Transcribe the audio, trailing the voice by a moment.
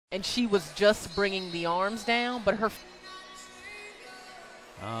and she was just bringing the arms down, but her.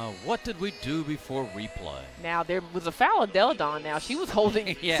 What did we do before replay? Now there was a foul on Deladon. Now she was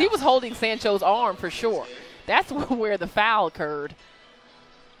holding. Yeah. She was holding Sancho's arm for sure. That's where the foul occurred.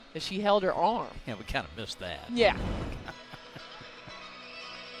 That she held her arm. Yeah, we kind of missed that. Yeah.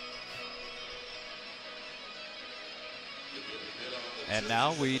 And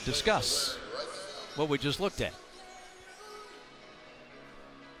now we discuss what we just looked at.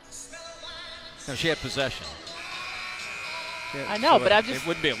 No, she had possession. I know, but it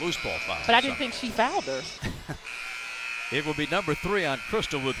wouldn't be a loose ball foul. But I didn't think she fouled her. It will be number 3 on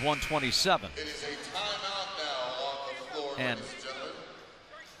Crystal with 1:27. It is a timeout now on the floor, And ladies and gentlemen.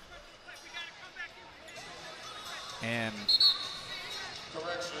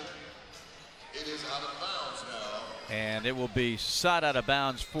 Correction. It is out of bounds now. And it will be side out of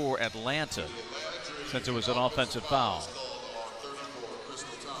bounds for Atlanta since it was an offensive foul. That's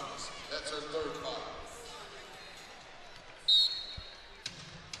her third foul.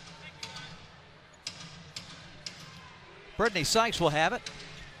 Brittany Sykes will have it.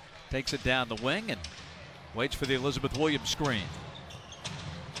 Takes it down the wing and waits for the Elizabeth Williams screen.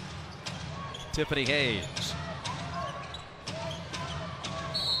 Tiffany Hayes.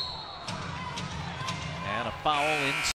 And a foul in.